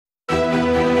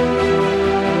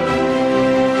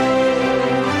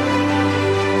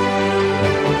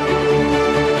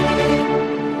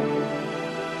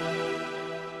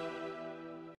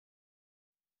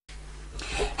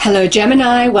Hello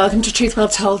Gemini, welcome to Truth Well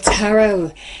Told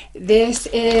Tarot. This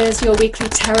is your weekly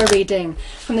tarot reading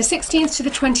from the 16th to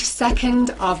the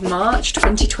 22nd of March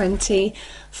 2020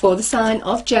 for the sign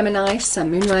of Gemini, Sun,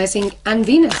 Moon, Rising and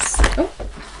Venus. Oh,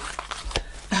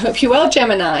 I hope you're well,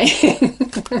 Gemini.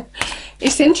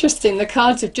 It's interesting, the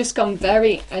cards have just gone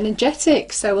very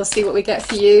energetic, so we'll see what we get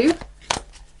for you.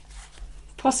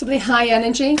 Possibly high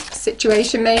energy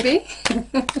situation maybe.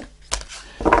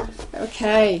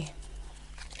 Okay.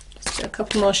 A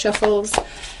couple more shuffles.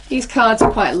 These cards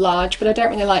are quite large, but I don't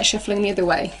really like shuffling the other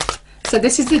way. So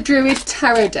this is the Druid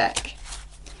Tarot deck,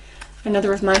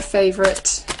 another of my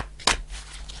favourite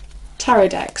tarot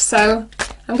decks. So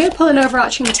I'm going to pull an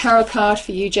overarching tarot card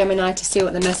for you, Gemini, to see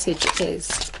what the message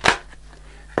is.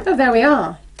 Oh, there we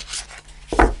are.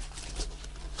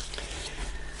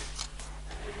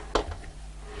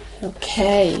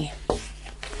 Okay.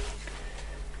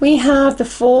 We have the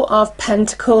Four of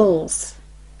Pentacles.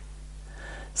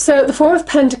 So the Four of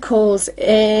Pentacles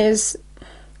is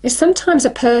sometimes a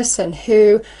person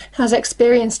who has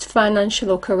experienced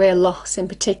financial or career loss in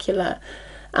particular,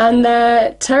 and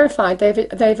they're terrified.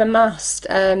 They've amassed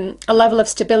a level of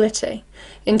stability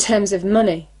in terms of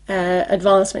money,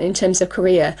 advancement in terms of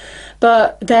career,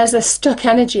 but there's a stuck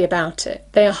energy about it.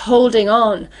 They are holding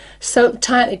on so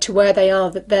tightly to where they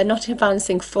are that they're not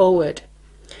advancing forward.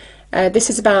 This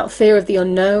is about fear of the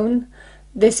unknown.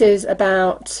 This is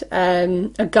about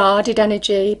a guarded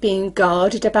energy, being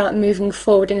guarded about moving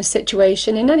forward in a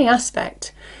situation in any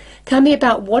aspect. Can be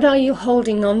about what are you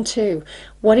holding on to?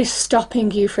 What is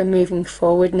stopping you from moving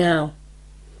forward now?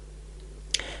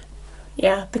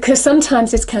 Yeah, because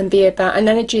sometimes this can be about an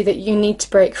energy that you need to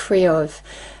break free of.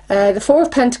 The Four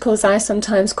of Pentacles I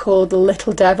sometimes call the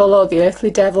little devil or the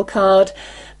earthly devil card,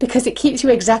 because it keeps you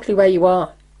exactly where you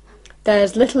are.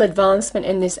 There's little advancement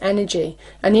in this energy,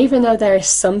 and even though there is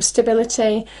some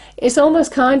stability, it's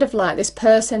almost kind of like this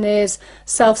person is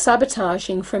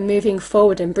self-sabotaging from moving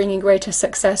forward and bringing greater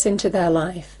success into their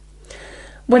life.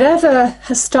 Whatever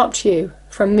has stopped you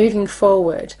from moving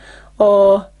forward,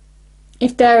 or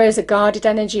if there is a guarded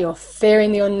energy or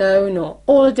fearing the unknown or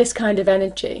all of this kind of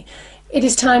energy, it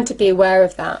is time to be aware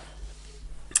of that.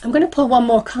 I'm going to pull one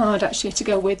more card actually to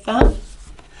go with that.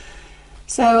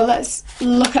 So let's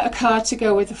look at a card to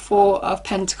go with the Four of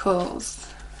Pentacles.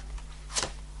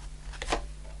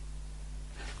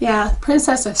 Yeah,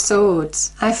 Princess of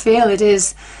Swords. I feel it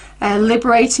is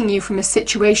liberating you from a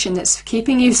situation that's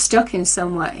keeping you stuck in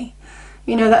some way.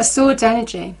 You know, that Swords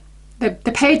energy.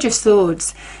 The Page of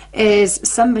Swords is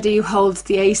somebody who holds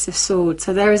the Ace of Swords.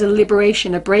 So there is a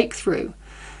liberation, a breakthrough.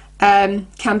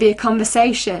 Can be a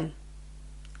conversation,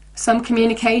 some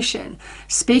communication,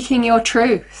 speaking your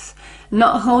truth.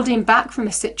 Not holding back from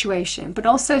a situation, but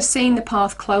also seeing the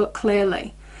path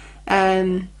clearly.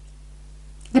 The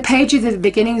pages are the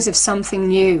beginnings of something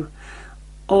new,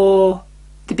 or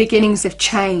the beginnings of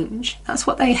change. That's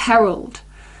what they herald.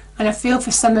 And I feel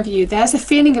for some of you, there's a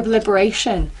feeling of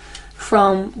liberation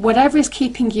from whatever is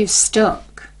keeping you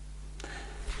stuck.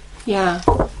 Yeah.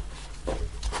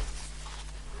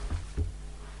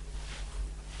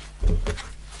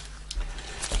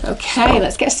 Okay,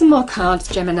 let's get some more cards,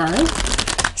 Gemini.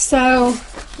 So,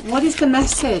 what is the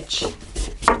message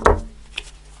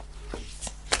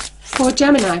for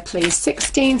Gemini, please?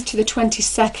 16th to the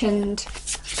 22nd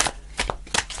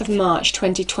of March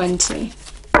 2020.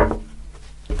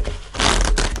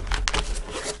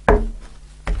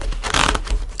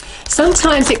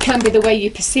 Sometimes it can be the way you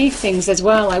perceive things as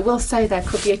well. I will say there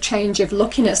could be a change of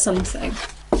looking at something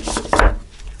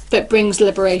that brings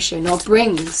liberation or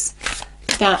brings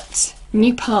that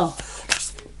new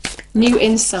path, new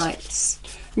insights,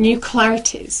 new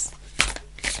clarities.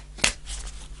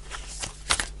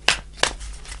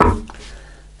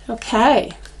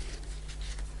 Okay.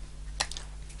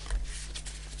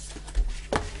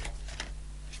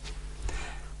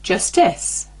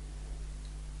 Justice.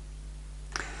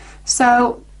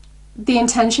 So the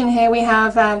intention here we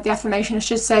have, the affirmation I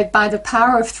should say, by the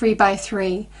power of 3 by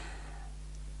 3,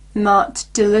 Mart,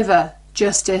 deliver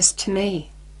justice to me.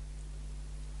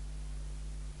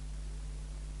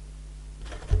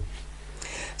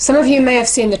 Some of you may have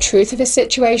seen the truth of a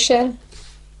situation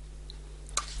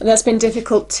that's been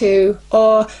difficult to,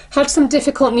 or had some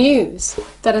difficult news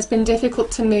that has been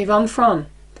difficult to move on from.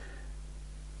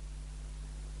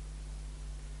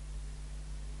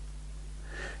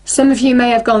 Some of you may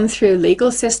have gone through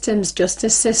legal systems,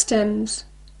 justice systems,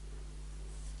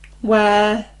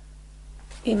 where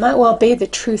it might well be the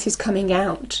truth is coming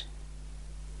out.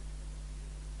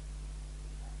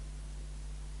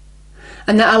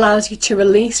 And that allows you to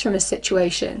release from a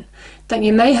situation that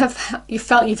you may have, you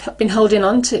felt you've been holding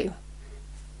on to.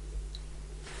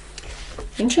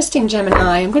 Interesting,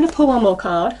 Gemini. I'm going to pull one more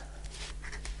card.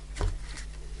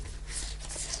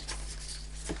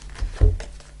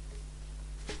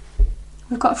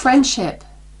 We've got friendship.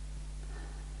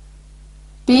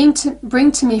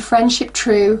 Bring to me friendship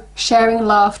true, sharing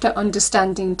laughter,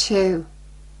 understanding too.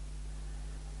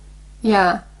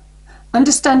 Yeah.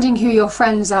 Understanding who your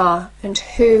friends are and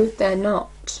who they're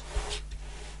not.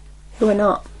 Who are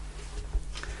not.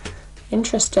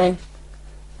 Interesting.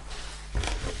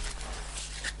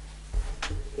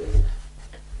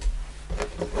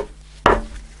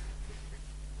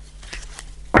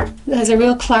 There's a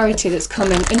real clarity that's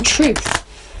coming, and truth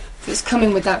that's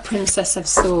coming with that Princess of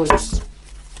Swords.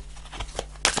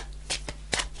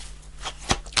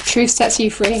 Truth sets you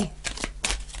free.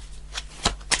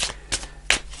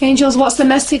 Angels, what's the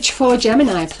message for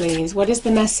Gemini, please? What is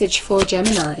the message for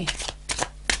Gemini?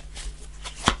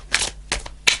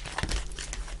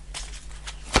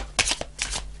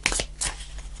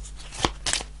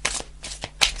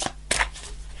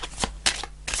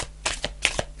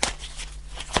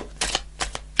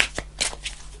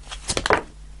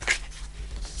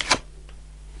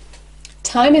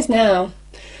 Time is now.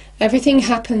 Everything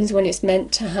happens when it's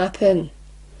meant to happen.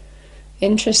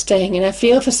 Interesting. And I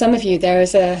feel for some of you there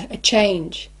is a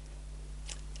change,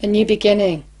 a new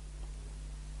beginning,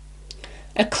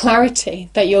 a clarity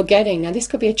that you're getting. Now this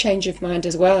could be a change of mind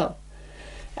as well.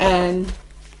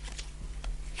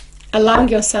 Allowing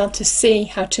yourself to see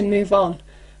how to move on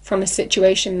from a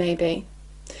situation maybe.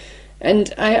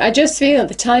 And I just feel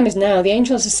the time is now. The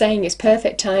angels are saying it's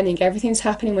perfect timing. Everything's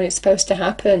happening when it's supposed to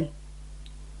happen.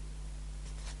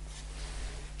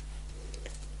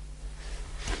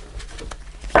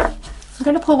 I'm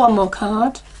going to pull one more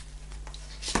card.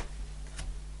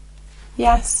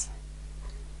 Yes.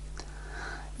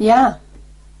 Yeah.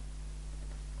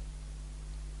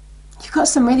 You've got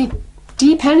some really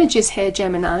deep energies here,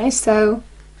 Gemini, so...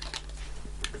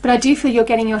 But I do feel you're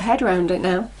getting your head around it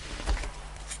now.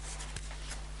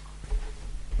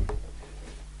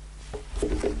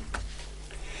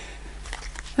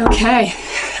 Okay,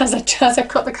 as I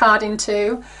cut the card in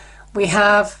two, we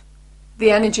have the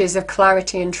energies of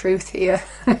clarity and truth here.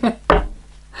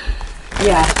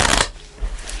 Yeah.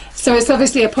 So it's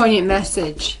obviously a poignant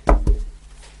message.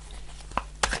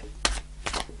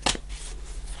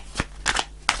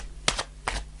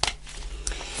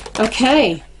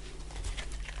 Okay.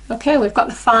 Okay, we've got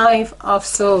the Five of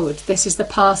Swords. This is the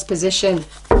past position.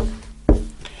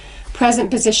 Present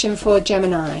position for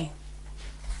Gemini.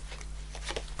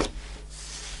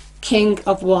 King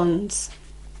of Wands.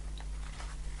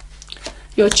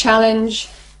 Your challenge,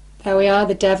 there we are,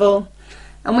 the Devil,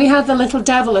 and we have the little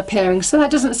devil appearing, so that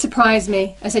doesn't surprise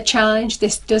me. As a challenge,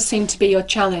 this does seem to be your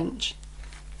challenge.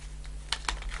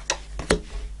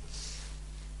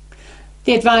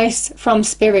 The advice from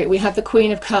Spirit, we have the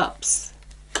Queen of Cups.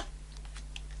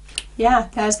 Yeah,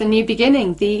 there's the new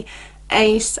beginning, the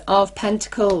Ace of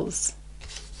Pentacles.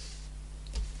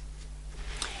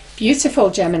 Beautiful,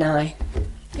 Gemini.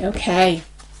 Okay.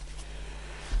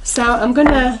 So I'm going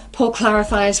to pull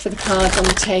clarifiers for the cards on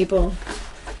the table.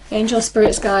 Angel,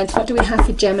 Spirits, Guides, what do we have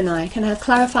for Gemini? Can I have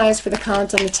clarifiers for the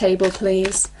cards on the table,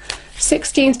 please?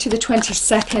 16th to the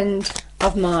 22nd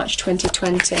of March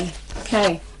 2020.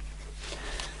 Okay.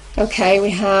 Okay, we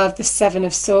have the Seven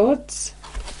of Swords.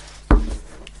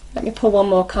 Let me pull one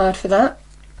more card for that.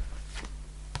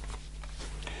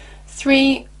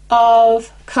 Three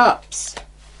of Cups.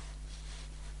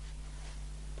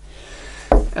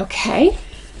 Okay.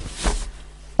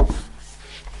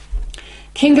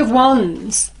 King of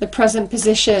Wands, the present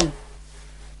position.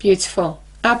 Beautiful.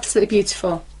 Absolutely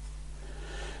beautiful.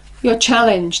 Your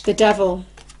challenge, the Devil.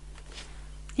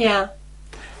 Yeah.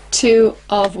 Two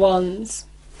of Wands.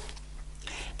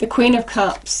 The Queen of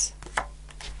Cups.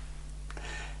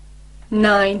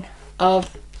 Nine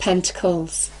of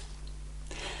Pentacles.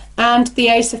 And the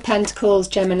Ace of Pentacles,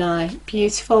 Gemini.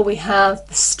 Beautiful. We have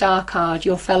the Star card,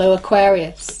 your fellow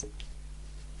Aquarius.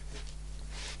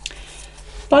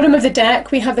 Bottom of the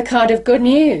deck, we have the card of good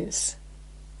news.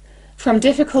 From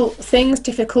difficult things,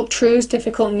 difficult truths,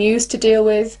 difficult news to deal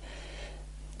with,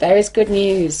 there is good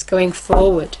news going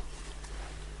forward.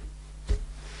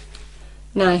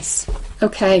 Nice.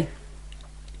 Okay.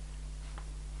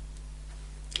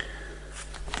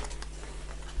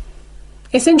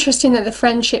 It's interesting that the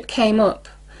friendship came up,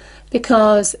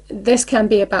 because this can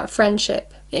be about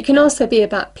friendship. It can also be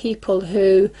about people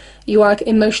who you are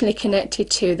emotionally connected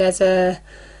to. There's a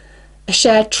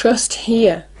shared trust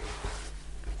here.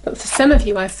 But for some of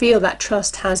you, I feel that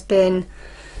trust has been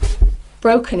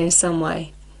broken in some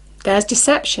way. There's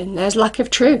deception, there's lack of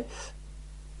truth.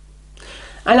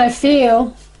 And I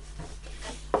feel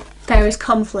there is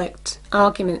conflict,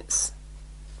 arguments.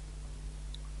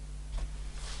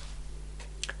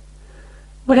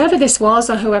 Whatever this was,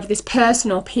 or whoever this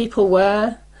person or people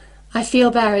were, I feel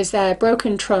there is their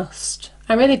broken trust.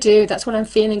 I really do. That's what I'm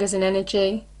feeling as an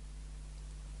energy.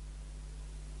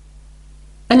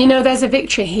 And you know, there's a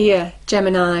victory here,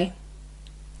 Gemini.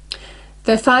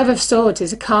 The Five of Swords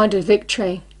is a card of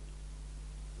victory.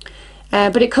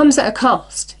 But it comes at a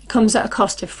cost. It comes at a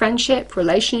cost of friendship,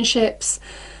 relationships,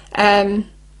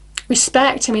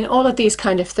 respect. I mean, all of these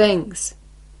kind of things.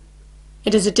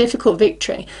 It is a difficult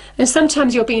victory. And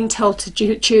sometimes you're being told to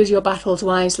choose your battles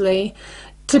wisely.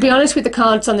 To be honest, with the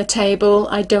cards on the table,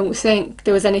 I don't think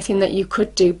there was anything that you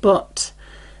could do but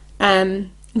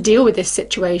deal with this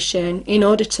situation in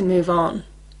order to move on.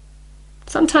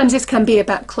 Sometimes this can be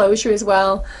about closure as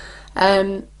well.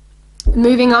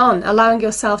 Moving on, allowing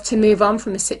yourself to move on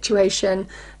from a situation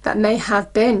that may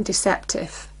have been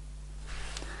deceptive.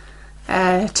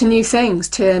 To new things,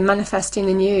 to manifesting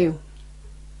the new.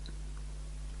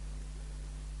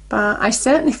 But I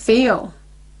certainly feel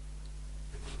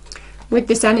with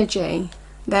this energy,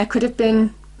 there could have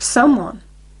been someone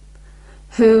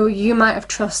who you might have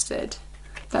trusted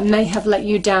that may have let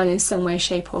you down in some way,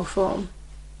 shape or form.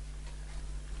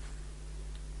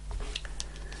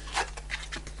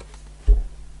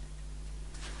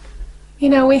 You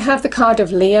know, we have the card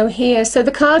of Leo here. So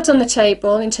the cards on the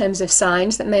table in terms of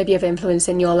signs that may be of influence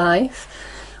in your life.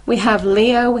 We have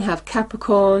Leo, we have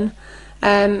Capricorn.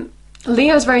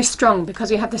 Leo is very strong because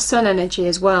we have the Sun energy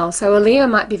as well. So a Leo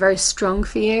might be very strong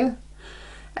for you.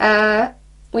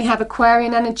 We have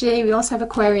Aquarian energy. We also have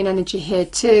Aquarian energy here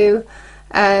too.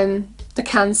 The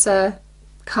Cancer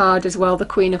card as well, the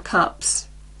Queen of Cups.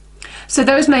 So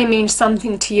those may mean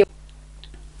something to you.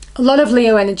 A lot of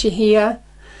Leo energy here.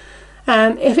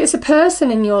 If it's a person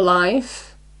in your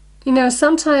life, you know,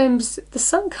 sometimes the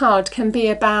Sun card can be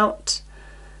about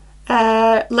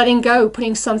letting go,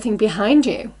 putting something behind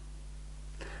you.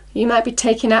 You might be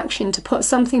taking action to put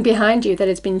something behind you that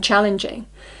has been challenging,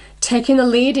 taking the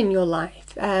lead in your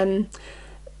life,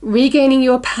 regaining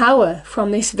your power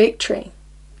from this victory.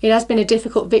 It has been a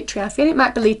difficult victory. I feel it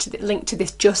might be linked to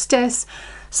this justice.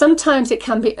 Sometimes it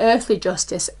can be earthly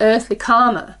justice, earthly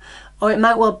karma, or it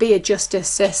might well be a justice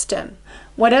system.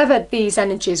 Whatever these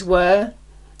energies were,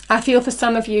 I feel for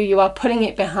some of you, you are putting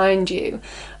it behind you.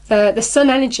 The Sun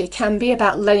energy can be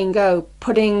about letting go,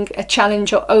 putting a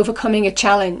challenge or overcoming a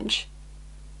challenge.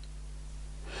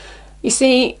 You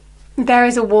see, there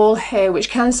is a wall here which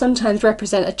can sometimes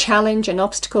represent a challenge, an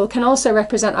obstacle, can also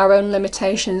represent our own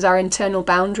limitations, our internal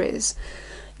boundaries.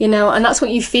 You know, and that's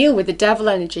what you feel with the Devil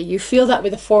energy. You feel that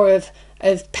with the Four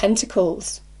of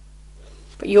Pentacles.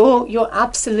 But you're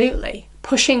absolutely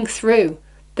pushing through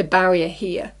the barrier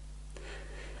here.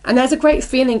 And there's a great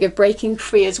feeling of breaking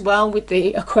free as well with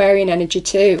the Aquarian energy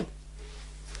too.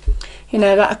 You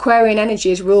know, that Aquarian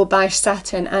energy is ruled by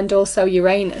Saturn and also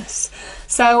Uranus.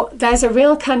 So there's a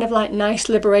real kind of like nice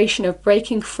liberation of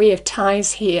breaking free of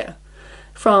ties here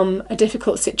from a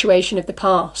difficult situation of the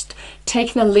past,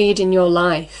 taking a lead in your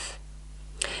life.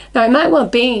 Now it might well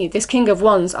be this King of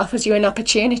Wands offers you an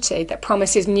opportunity that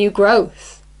promises new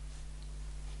growth.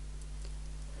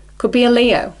 Could be a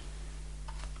Leo.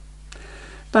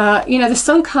 But, you know, the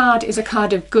Sun card is a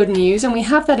card of good news, and we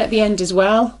have that at the end as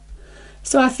well.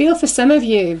 So I feel for some of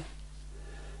you,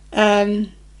 Gemini,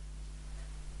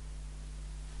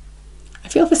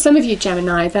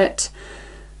 that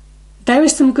there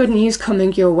is some good news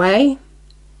coming your way.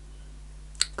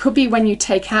 Could be when you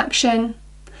take action.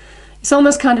 It's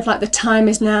almost kind of like the time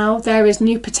is now. There is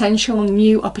new potential,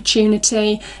 new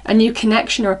opportunity, a new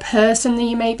connection or a person that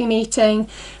you may be meeting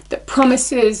that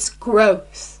promises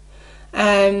growth.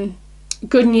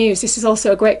 Good news. This is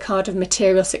also a great card of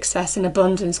material success and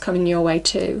abundance coming your way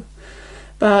too.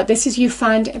 But this is, you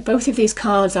find both of these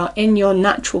cards are in your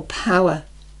natural power,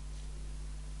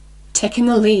 taking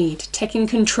the lead, taking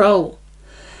control.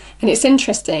 And it's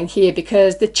interesting here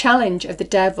because the challenge of the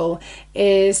Devil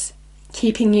is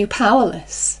keeping you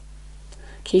powerless,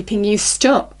 keeping you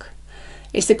stuck.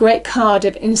 It's a great card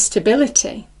of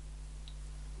instability.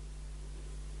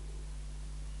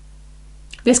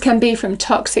 This can be from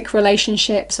toxic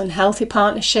relationships, unhealthy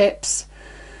partnerships,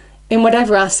 in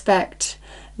whatever aspect.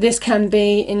 This can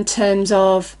be in terms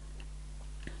of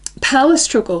power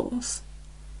struggles.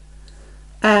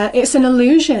 It's an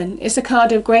illusion. It's a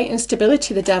card of great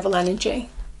instability, the Devil energy.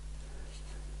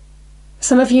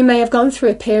 Some of you may have gone through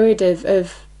a period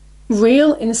of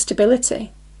real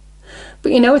instability.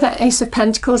 But you know, with that Ace of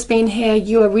Pentacles being here,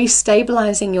 you are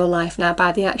restabilizing your life now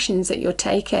by the actions that you're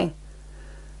taking.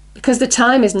 Because the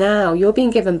time is now. You're being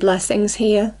given blessings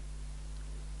here.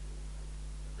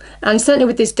 And certainly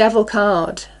with this Devil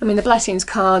card, I mean the Blessings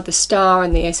card, the Star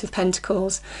and the Ace of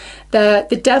Pentacles,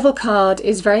 the Devil card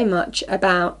is very much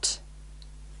about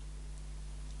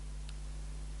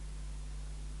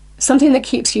something that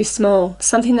keeps you small,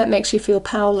 something that makes you feel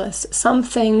powerless,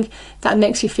 something that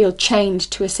makes you feel chained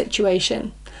to a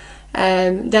situation.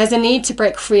 There's a need to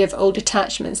break free of old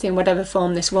attachments in whatever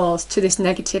form this was to this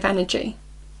negative energy.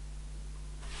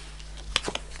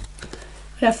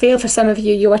 And I feel for some of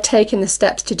you, you are taking the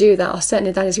steps to do that, or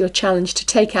certainly that is your challenge, to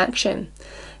take action,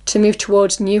 to move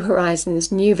towards new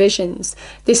horizons, new visions.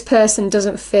 This person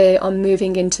doesn't fear on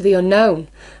moving into the unknown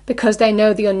because they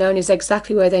know the unknown is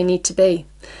exactly where they need to be.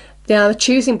 They are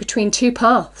choosing between two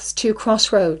paths, two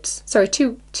crossroads. Sorry,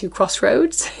 two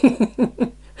crossroads?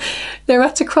 They're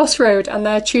at a crossroad and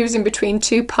they're choosing between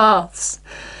two paths.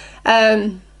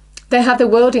 They have the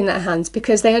world in their hands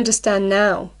because they understand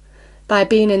now, by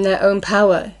being in their own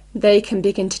power, they can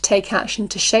begin to take action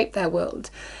to shape their world.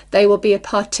 They will be a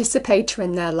participator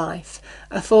in their life,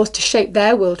 a force to shape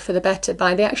their world for the better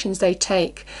by the actions they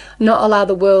take, not allow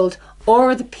the world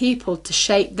or the people to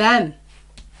shape them.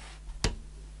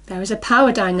 There is a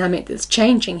power dynamic that's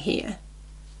changing here.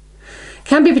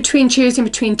 Can be choosing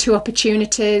between two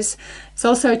opportunities. It's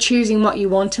also choosing what you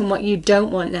want and what you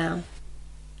don't want now.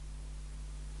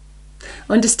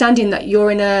 Understanding that you're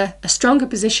in a stronger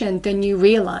position than you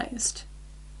realized.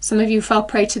 Some of you fell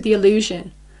prey to the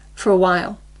illusion for a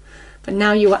while, but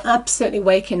now you are absolutely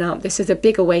waking up. This is a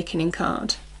big awakening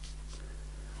card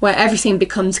where everything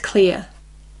becomes clear.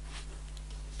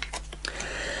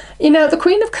 You know, the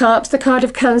Queen of Cups, the card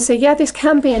of Cancer, yeah, this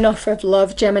can be an offer of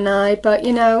love, Gemini, but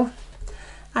you know,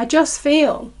 I just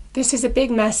feel this is a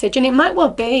big message, and it might well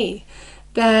be.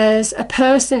 There's a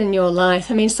person in your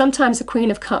life. I mean, sometimes the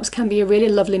Queen of Cups can be a really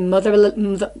lovely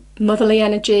motherly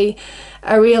energy,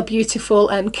 a real beautiful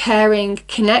and caring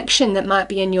connection that might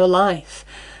be in your life,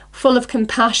 full of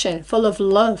compassion, full of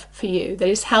love for you, that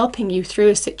is helping you through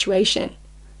a situation.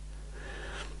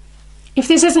 If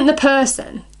this isn't the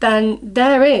person, then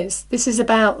this is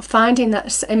about finding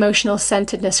that emotional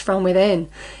centeredness from within.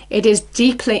 It is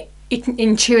deeply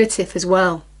intuitive as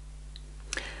well.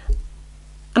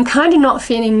 I'm kind of not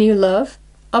feeling new love.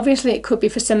 Obviously, it could be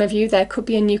for some of you. There could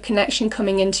be a new connection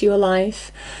coming into your life.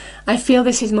 I feel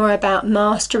this is more about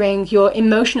mastering your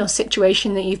emotional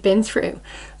situation that you've been through,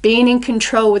 being in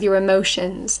control with your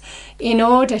emotions in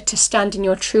order to stand in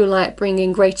your true light,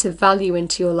 bringing greater value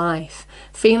into your life,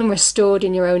 feeling restored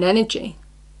in your own energy.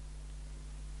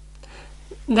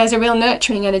 There's a real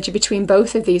nurturing energy between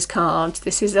both of these cards.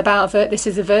 This is a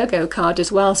Virgo card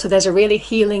as well, so there's a really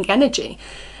healing energy.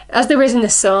 As there is in the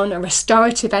Sun, a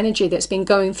restorative energy that's been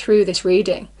going through this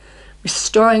reading,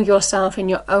 restoring yourself in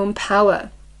your own power,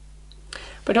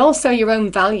 but also your own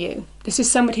value. This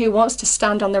is somebody who wants to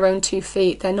stand on their own 2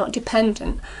 feet. They're not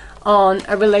dependent on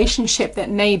a relationship that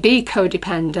may be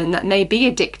codependent, that may be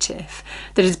addictive,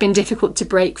 that has been difficult to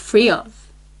break free of.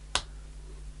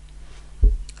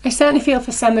 I certainly feel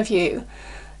for some of you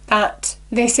that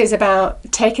this is about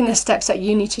taking the steps that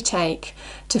you need to take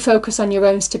to focus on your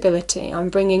own stability, on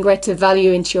bringing greater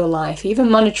value into your life, even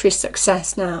monetary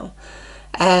success now,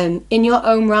 in your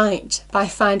own right, by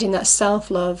finding that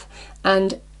self-love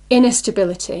and inner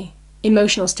stability,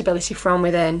 emotional stability from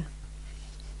within.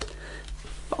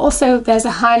 Also, there's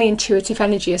a highly intuitive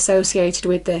energy associated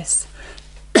with this.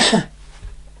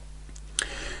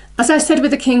 As I said with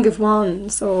the King of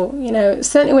Wands, or, you know,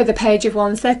 certainly with the Page of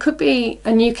Wands, there could be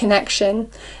a new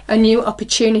connection, a new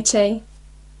opportunity,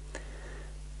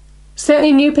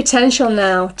 certainly new potential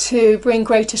now to bring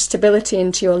greater stability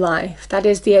into your life. That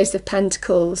is the Ace of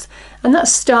Pentacles. And that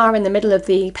star in the middle of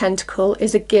the pentacle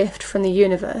is a gift from the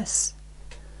universe.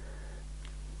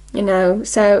 You know,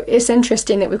 so it's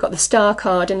interesting that we've got the star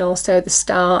card and also the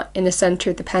star in the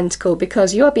centre of the pentacle,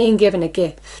 because you're being given a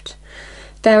gift.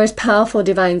 There is powerful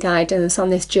divine guidance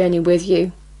on this journey with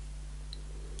you.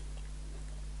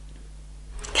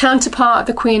 Counterpart of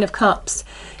the Queen of Cups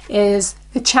is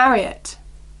the Chariot.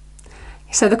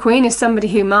 So the Queen is somebody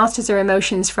who masters her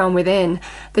emotions from within.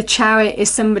 The Chariot is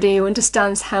somebody who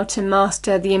understands how to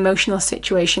master the emotional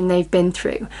situation they've been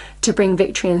through to bring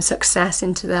victory and success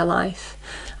into their life.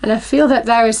 And I feel that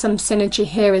there is some synergy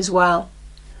here as well,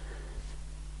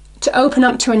 to open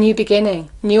up to a new beginning,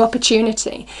 new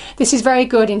opportunity. This is very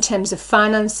good in terms of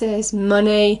finances,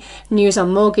 money, news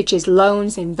on mortgages,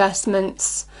 loans,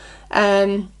 investments.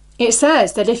 It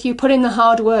says that if you put in the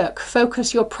hard work,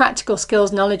 focus your practical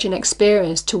skills, knowledge and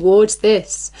experience towards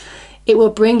this, it will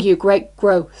bring you great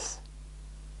growth.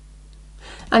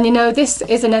 And you know, this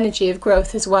is an energy of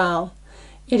growth as well.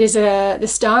 The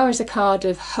Star is a card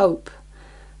of hope.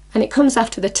 And it comes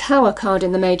after the Tower card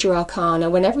in the Major Arcana.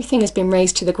 When everything has been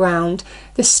razed to the ground,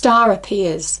 the Star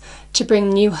appears to bring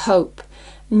new hope,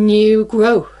 new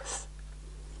growth,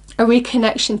 a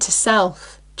reconnection to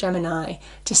self, Gemini,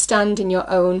 to stand in your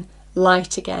own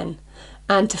light again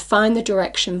and to find the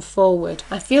direction forward.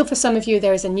 I feel for some of you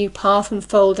there is a new path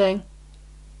unfolding.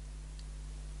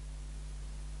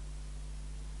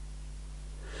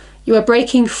 You are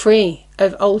breaking free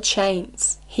of old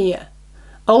chains here.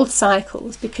 Old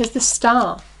cycles, because the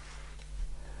Star,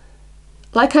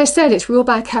 like I said, it's ruled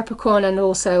by Capricorn and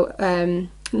also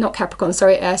not Capricorn,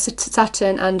 sorry,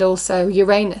 Saturn and also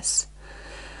Uranus.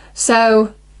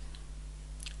 So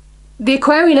the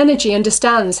Aquarian energy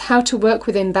understands how to work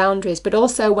within boundaries, but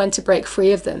also when to break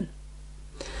free of them.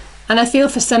 And I feel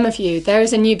for some of you there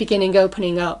is a new beginning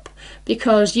opening up,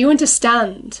 because you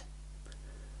understand,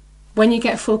 when you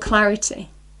get full clarity,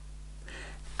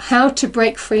 how to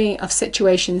break free of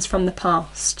situations from the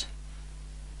past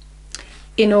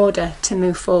in order to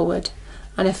move forward.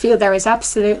 And I feel there is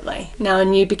absolutely now a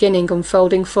new beginning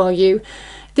unfolding for you.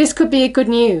 This could be good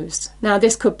news. Now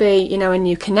this could be, you know, a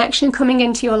new connection coming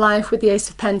into your life with the Ace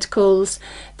of Pentacles.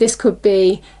 This could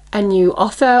be a new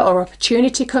offer or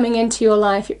opportunity coming into your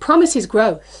life. It promises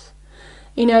growth.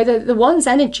 You know, the one's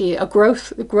energy are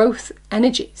growth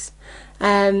energies.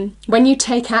 When you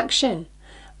take action,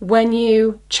 when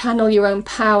you channel your own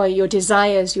power, your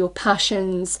desires, your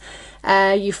passions,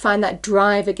 you find that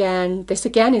drive again. This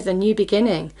again is a new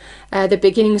beginning, the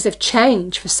beginnings of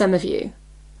change for some of you.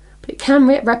 But it can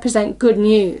represent good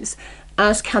news,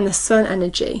 as can the Sun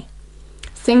energy.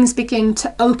 Things begin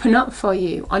to open up for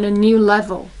you on a new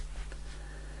level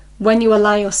when you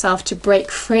allow yourself to break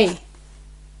free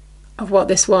of what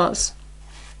this was.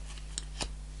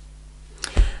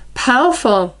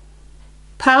 Powerful.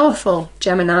 Powerful,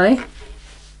 Gemini.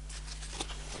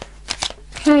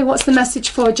 Okay, what's the message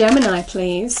for Gemini,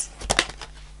 please?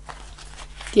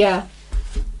 Yeah.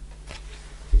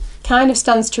 Kind of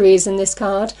stands to reason, this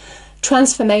card.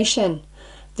 Transformation.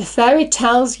 The fairy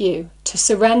tells you to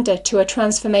surrender to a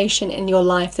transformation in your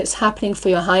life that's happening for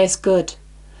your highest good.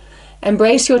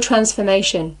 Embrace your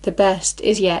transformation. The best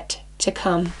is yet to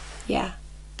come. Yeah.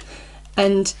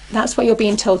 And that's what you're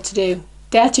being told to do.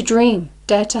 Dare to dream.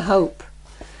 Dare to hope.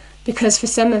 Because for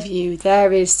some of you,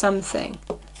 there is something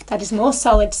that is more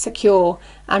solid, secure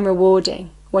and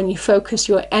rewarding when you focus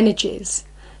your energies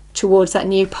towards that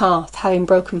new path, having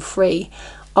broken free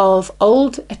of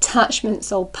old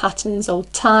attachments, old patterns,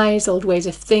 old ties, old ways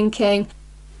of thinking.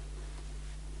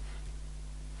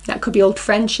 That could be old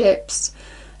friendships.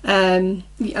 I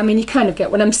mean, you kind of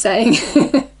get what I'm saying.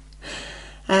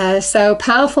 So,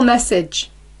 powerful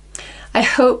message. I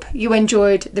hope you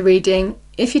enjoyed the reading.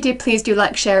 If you did, please do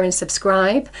like, share and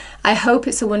subscribe. I hope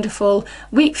it's a wonderful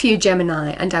week for you,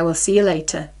 Gemini, and I will see you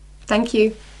later. Thank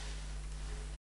you.